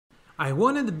I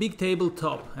wanted a big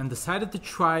tabletop and decided to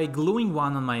try gluing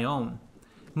one on my own.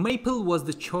 Maple was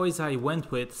the choice I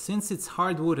went with since it's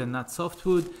hardwood and not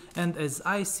softwood, and as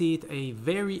I see it, a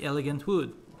very elegant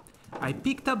wood. I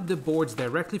picked up the boards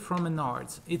directly from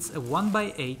Menards. It's a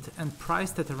 1x8 and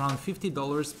priced at around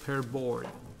 $50 per board.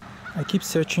 I keep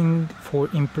searching for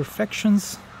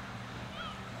imperfections.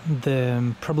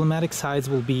 The problematic sides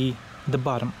will be the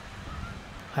bottom.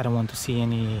 I don't want to see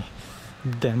any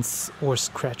dents or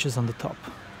scratches on the top.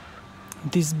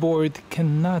 This board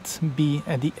cannot be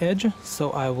at the edge, so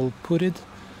I will put it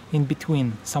in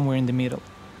between, somewhere in the middle.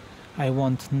 I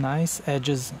want nice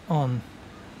edges on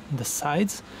the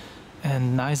sides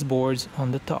and nice boards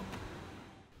on the top.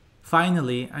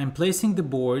 Finally, I'm placing the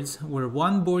boards where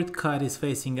one board cut is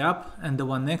facing up and the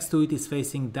one next to it is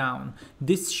facing down.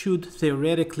 This should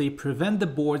theoretically prevent the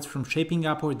boards from shaping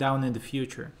up or down in the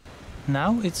future.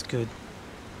 Now it's good.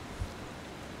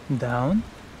 Down,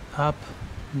 up,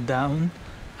 down,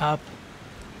 up,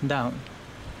 down.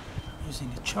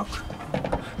 Using a chalk.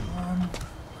 1,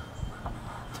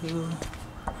 2,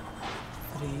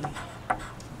 3,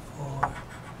 4,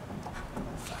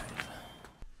 5.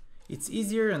 It's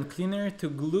easier and cleaner to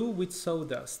glue with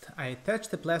sawdust. I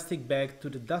attached a plastic bag to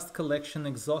the dust collection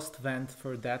exhaust vent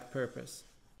for that purpose.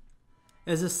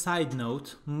 As a side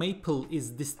note, maple is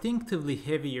distinctively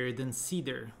heavier than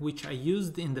cedar, which I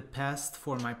used in the past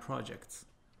for my projects.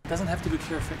 It doesn't have to be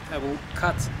perfect. I will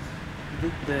cut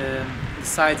the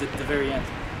sides at the very end.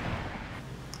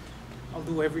 I'll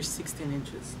do every 16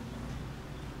 inches.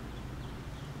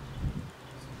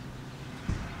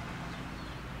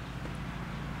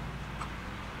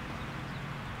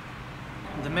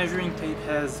 The measuring tape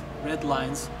has red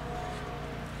lines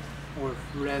or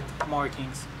red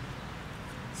markings,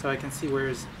 so I can see where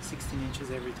is 16 inches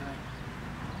every time.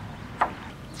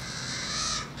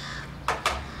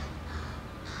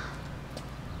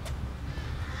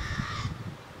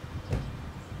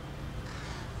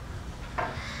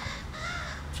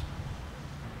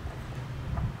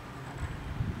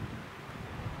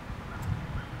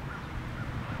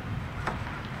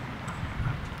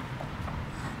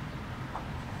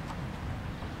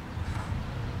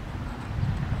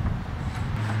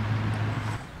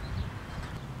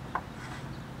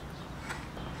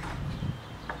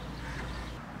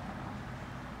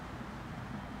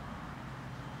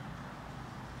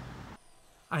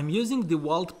 I'm using the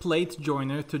walt plate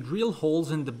joiner to drill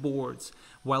holes in the boards,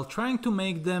 while trying to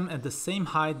make them at the same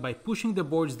height by pushing the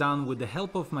boards down with the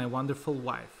help of my wonderful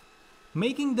wife.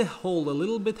 Making the hole a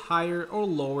little bit higher or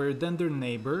lower than their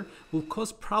neighbor will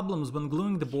cause problems when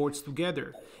gluing the boards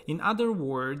together. In other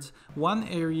words, one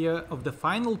area of the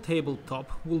final tabletop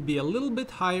will be a little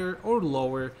bit higher or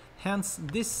lower, hence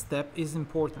this step is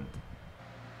important.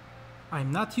 I'm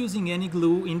not using any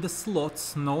glue in the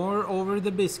slots nor over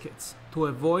the biscuits to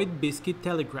avoid biscuit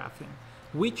telegraphing,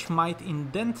 which might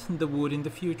indent the wood in the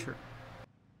future.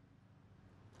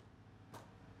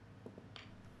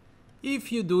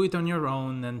 If you do it on your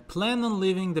own and plan on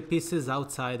leaving the pieces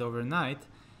outside overnight,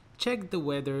 check the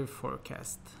weather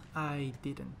forecast. I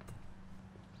didn't.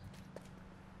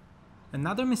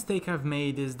 Another mistake I've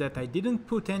made is that I didn't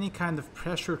put any kind of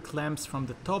pressure clamps from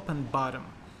the top and bottom.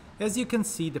 As you can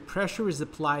see, the pressure is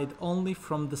applied only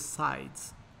from the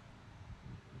sides.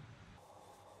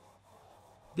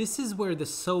 This is where the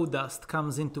sawdust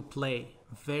comes into play,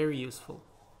 very useful.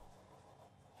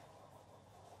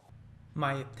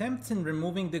 My attempts in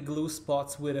removing the glue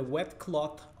spots with a wet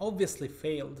cloth obviously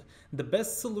failed. The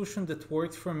best solution that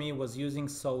worked for me was using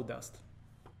sawdust.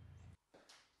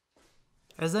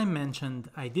 As I mentioned,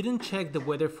 I didn't check the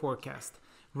weather forecast.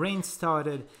 Rain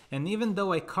started, and even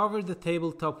though I covered the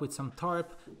tabletop with some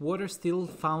tarp, water still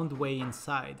found way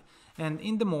inside. And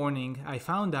in the morning, I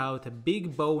found out a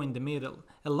big bow in the middle,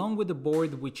 along with the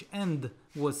board which end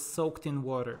was soaked in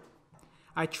water.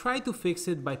 I tried to fix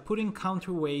it by putting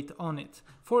counterweight on it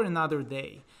for another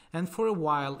day, and for a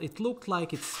while it looked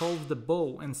like it solved the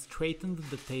bow and straightened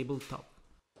the tabletop.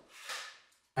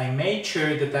 I made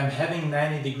sure that I'm having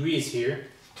 90 degrees here.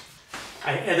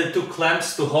 I added 2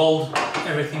 clamps to hold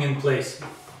everything in place.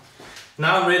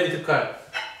 Now I'm ready to cut.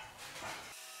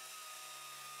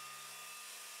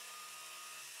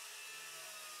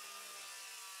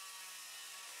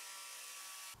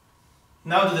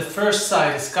 Now that the first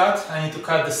side is cut, I need to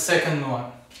cut the second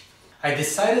one. I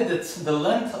decided that the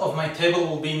length of my table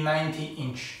will be 90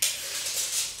 inch.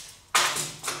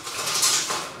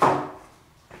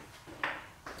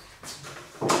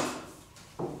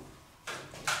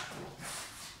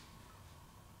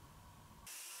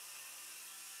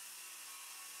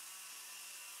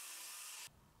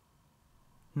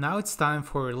 Now it's time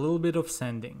for a little bit of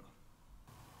sanding.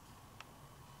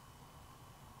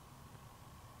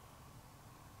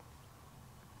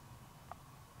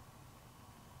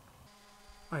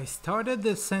 I started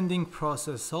the sanding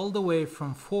process all the way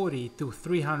from 40 to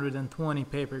 320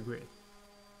 paper grit.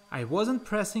 I wasn't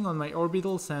pressing on my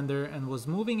orbital sander and was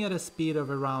moving at a speed of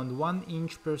around 1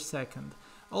 inch per second.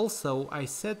 Also, I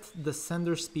set the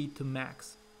sander speed to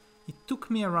max. It took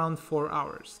me around 4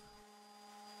 hours.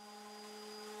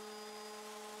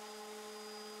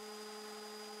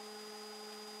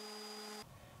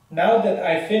 Now that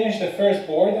I finished the first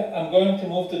board, I'm going to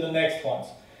move to the next ones.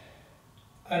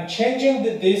 I'm changing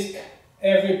the disc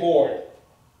every board.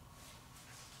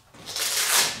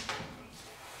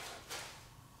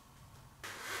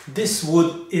 This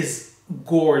wood is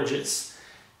gorgeous.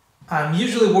 I'm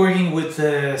usually working with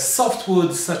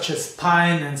softwoods such as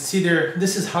pine and cedar.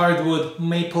 This is hardwood,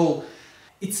 maple.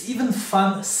 It's even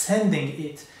fun sanding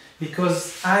it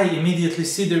because I immediately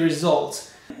see the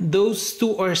results. Those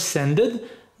two are sanded,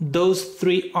 those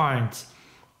three aren't.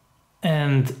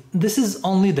 And this is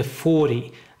only the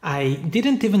 40. I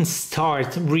didn't even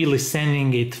start really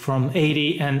sanding it from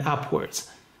 80 and upwards.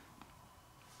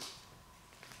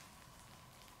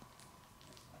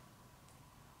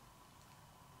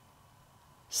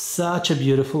 Such a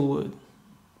beautiful wood.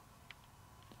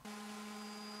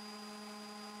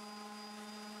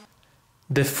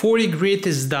 The 40 grit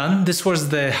is done. This was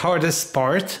the hardest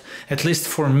part, at least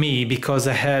for me, because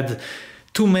I had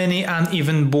too many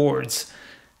uneven boards.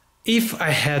 If I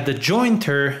had the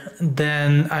jointer,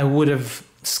 then I would have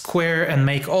square and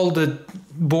make all the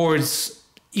boards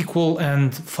equal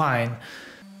and fine.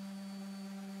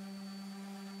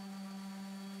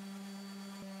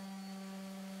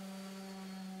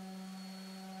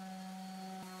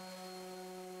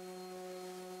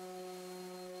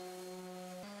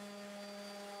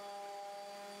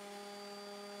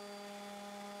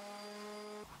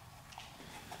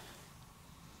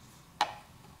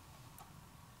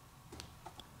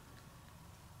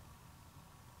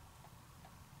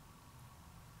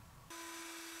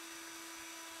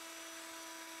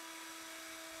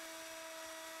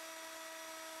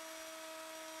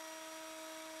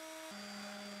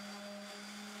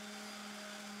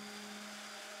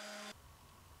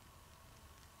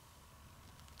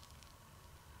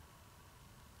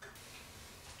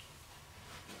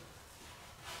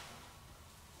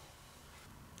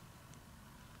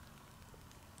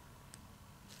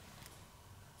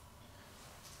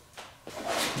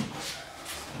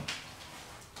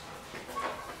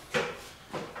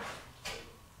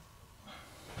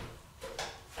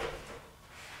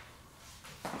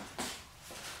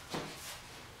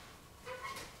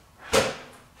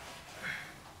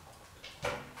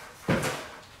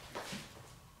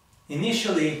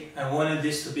 Initially, I wanted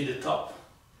this to be the top,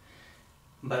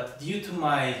 but due to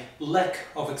my lack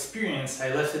of experience,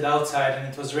 I left it outside and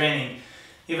it was raining.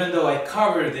 Even though I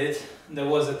covered it, there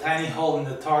was a tiny hole in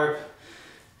the tarp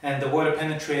and the water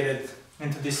penetrated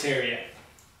into this area,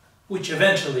 which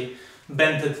eventually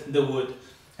bented the wood.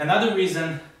 Another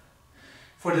reason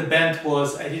for the bend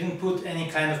was I didn't put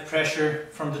any kind of pressure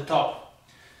from the top.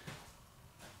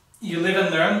 You live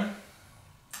and learn,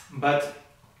 but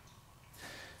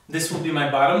this will be my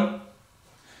bottom,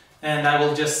 and I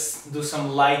will just do some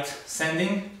light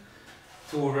sanding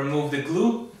to remove the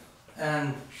glue,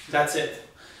 and that's it.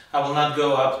 I will not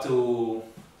go up to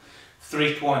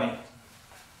 320.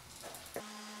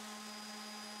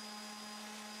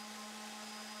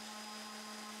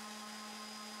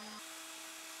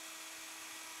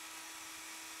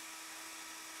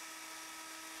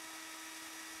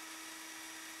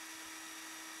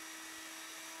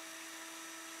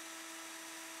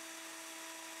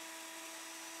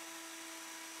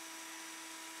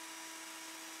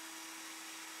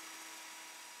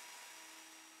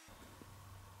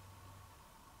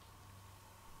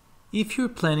 If you're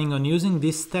planning on using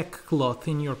this tech cloth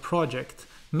in your project,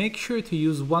 make sure to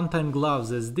use one-time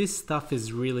gloves as this stuff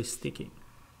is really sticky.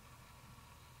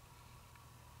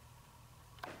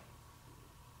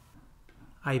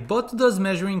 I bought those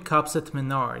measuring cups at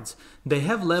Menards. They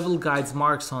have level guides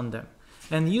marks on them,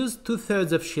 and used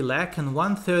 2/3 of shellac and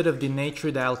 1/3 of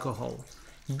denatured alcohol.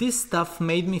 This stuff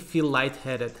made me feel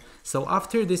lightheaded, so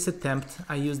after this attempt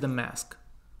I used a mask.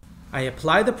 I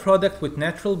applied the product with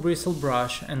natural bristle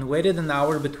brush and waited an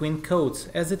hour between coats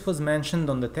as it was mentioned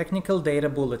on the technical data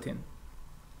bulletin.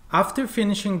 After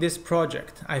finishing this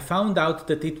project, I found out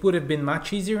that it would have been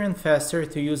much easier and faster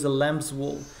to use a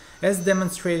Lambswool, as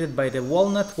demonstrated by the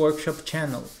Walnut workshop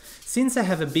channel, since I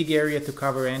have a big area to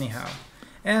cover anyhow,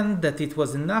 and that it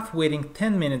was enough waiting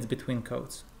 10 minutes between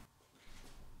coats.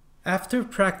 After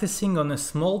practicing on a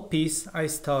small piece, I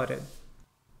started.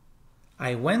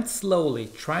 I went slowly,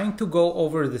 trying to go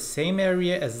over the same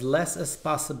area as less as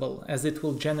possible, as it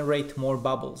will generate more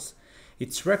bubbles.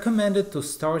 It's recommended to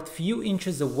start few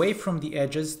inches away from the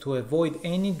edges to avoid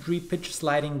any drippage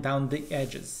sliding down the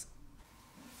edges.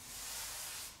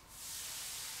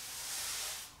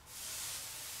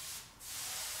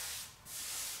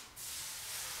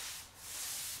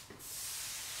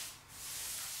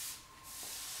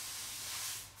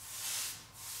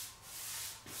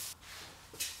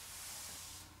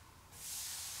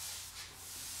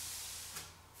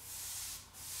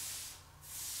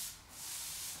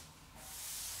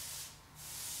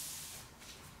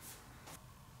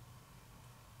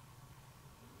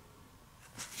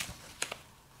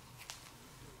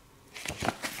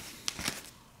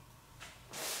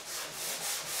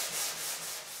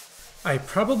 I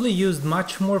probably used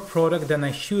much more product than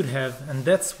I should have, and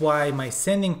that's why my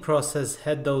sanding process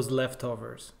had those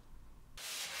leftovers.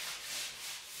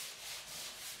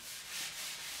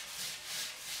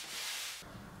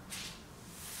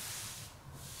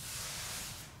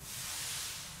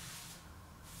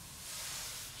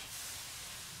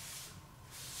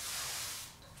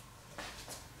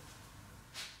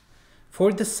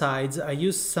 For the sides, I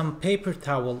used some paper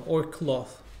towel or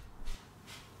cloth.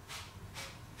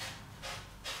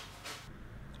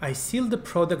 I sealed the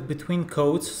product between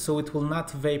coats so it will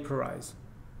not vaporize.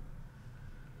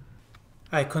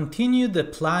 I continued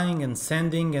applying and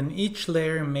sanding, and each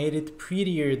layer made it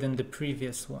prettier than the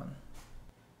previous one.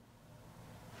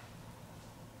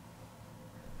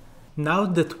 Now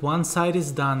that one side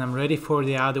is done, I'm ready for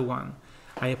the other one.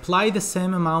 I applied the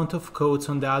same amount of coats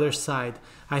on the other side.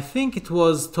 I think it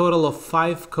was a total of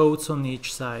 5 coats on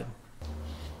each side.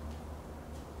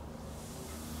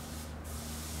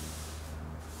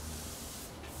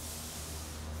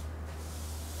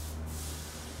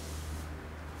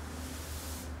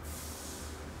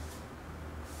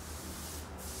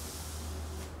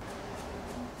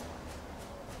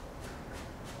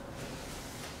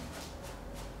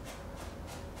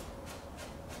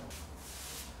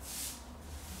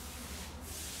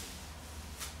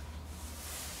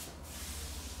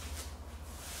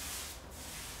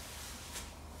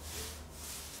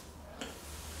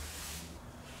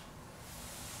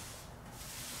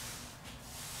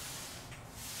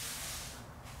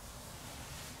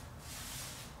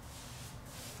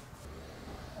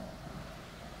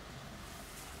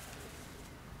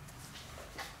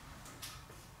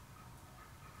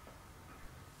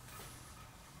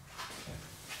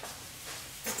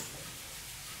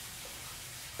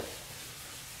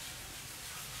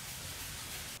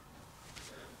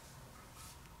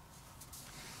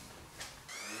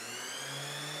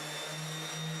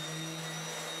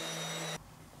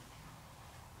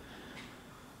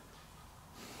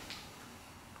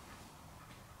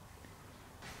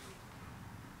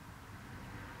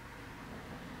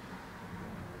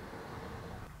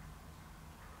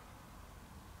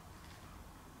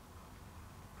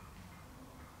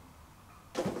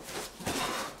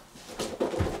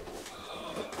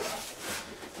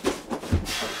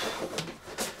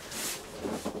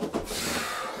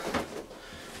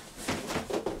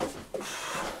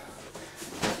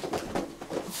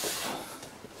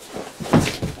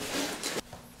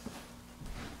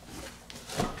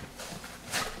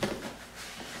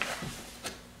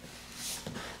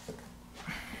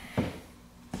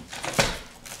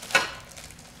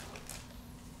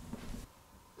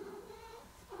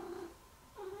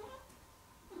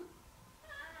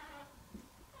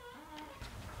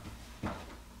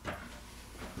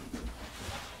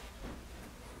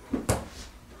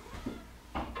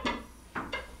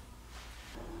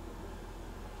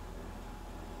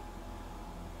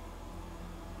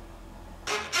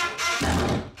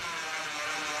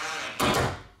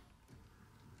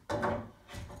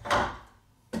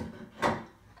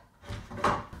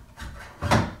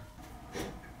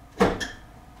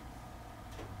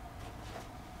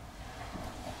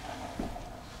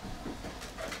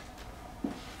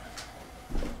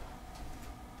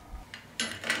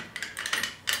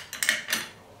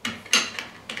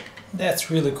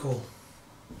 That's really cool.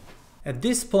 At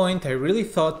this point, I really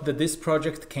thought that this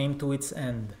project came to its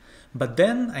end. But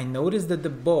then I noticed that the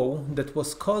bow that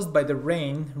was caused by the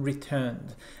rain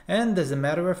returned, and as a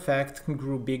matter of fact,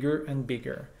 grew bigger and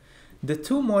bigger. The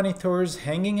 2 monitors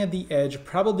hanging at the edge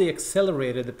probably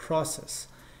accelerated the process.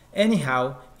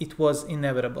 Anyhow, it was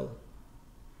inevitable.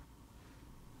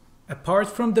 Apart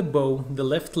from the bow, the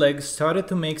left leg started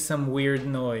to make some weird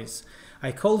noise.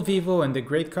 I called Vivo and the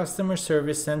great customer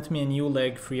service sent me a new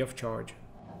leg free of charge.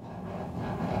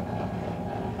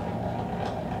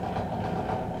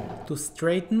 To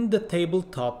straighten the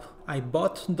tabletop, I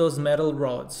bought those metal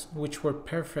rods, which were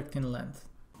perfect in length.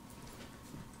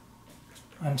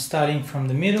 I'm starting from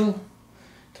the middle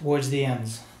towards the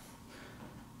ends.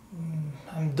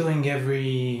 I'm doing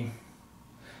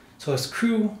so a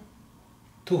screw,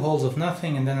 2 holes of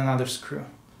nothing, and then another screw.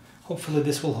 Hopefully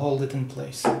this will hold it in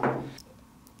place.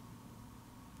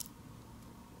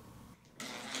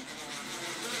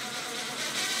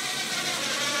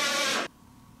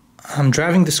 I'm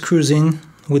driving the screws in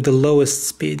with the lowest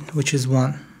speed, which is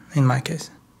 1 in my case.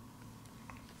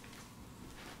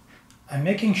 I'm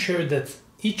making sure that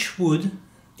each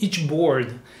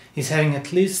board is having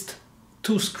at least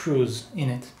 2 screws in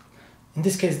it. In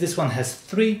this case, this one has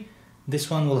 3, this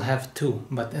one will have 2,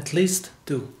 but at least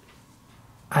 2.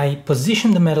 I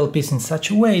position the metal piece in such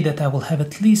a way that I will have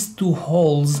at least 2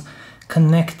 holes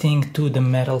connecting to the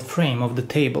metal frame of the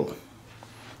table.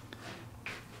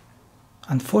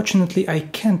 Unfortunately, I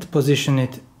can't position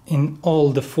it in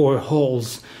all the 4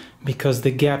 holes because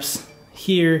the gaps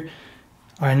here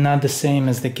are not the same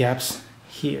as the gaps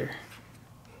here.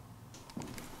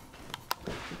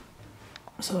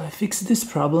 So I fixed this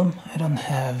problem. I don't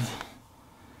have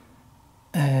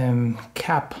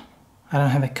cap. I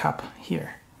don't have a cup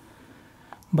here,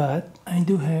 but I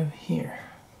do have here.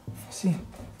 See,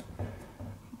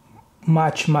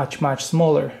 much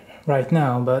smaller right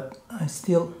now, but I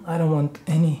don't want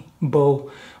any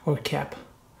bow or cap.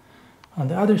 On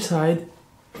the other side,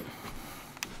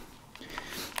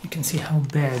 you can see how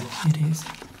bad it is.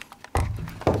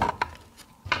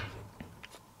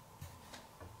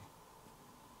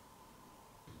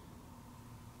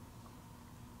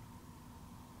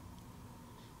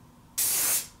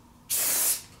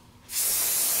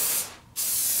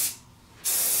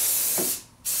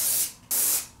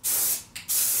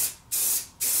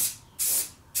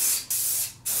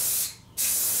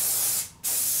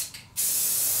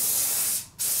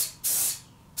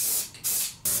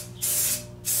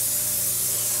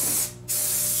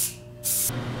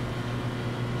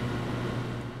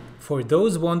 For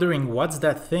those wondering what's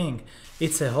that thing,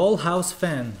 it's a whole house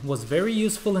fan. Was very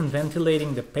useful in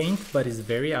ventilating the paint, but is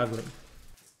very ugly.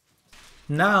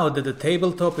 Now that the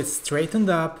tabletop is straightened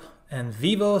up and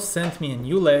Vivo sent me a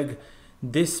new leg,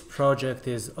 this project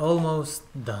is almost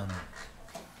done.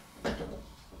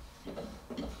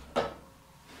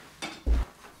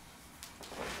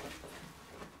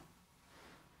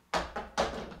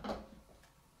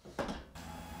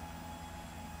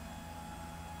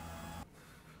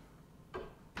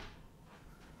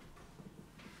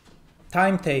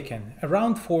 Time taken,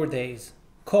 around 4 days.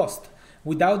 Cost,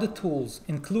 without the tools,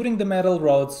 including the metal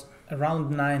rods, around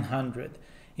 900.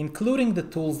 Including the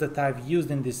tools that I've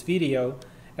used in this video,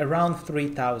 around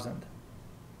 3000.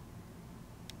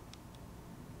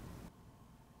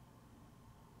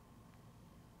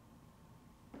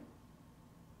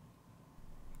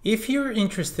 If you're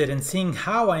interested in seeing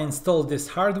how I installed this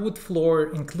hardwood floor,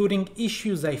 including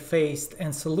issues I faced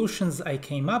and solutions I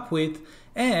came up with,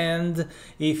 and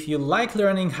if you like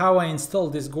learning how I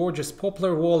installed this gorgeous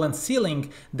poplar wall and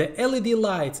ceiling, the LED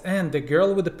lights and the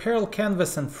girl with the pearl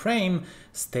canvas and frame,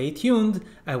 stay tuned,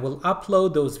 I will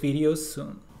upload those videos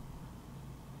soon.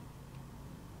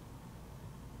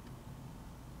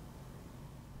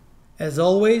 As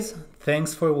always,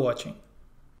 thanks for watching.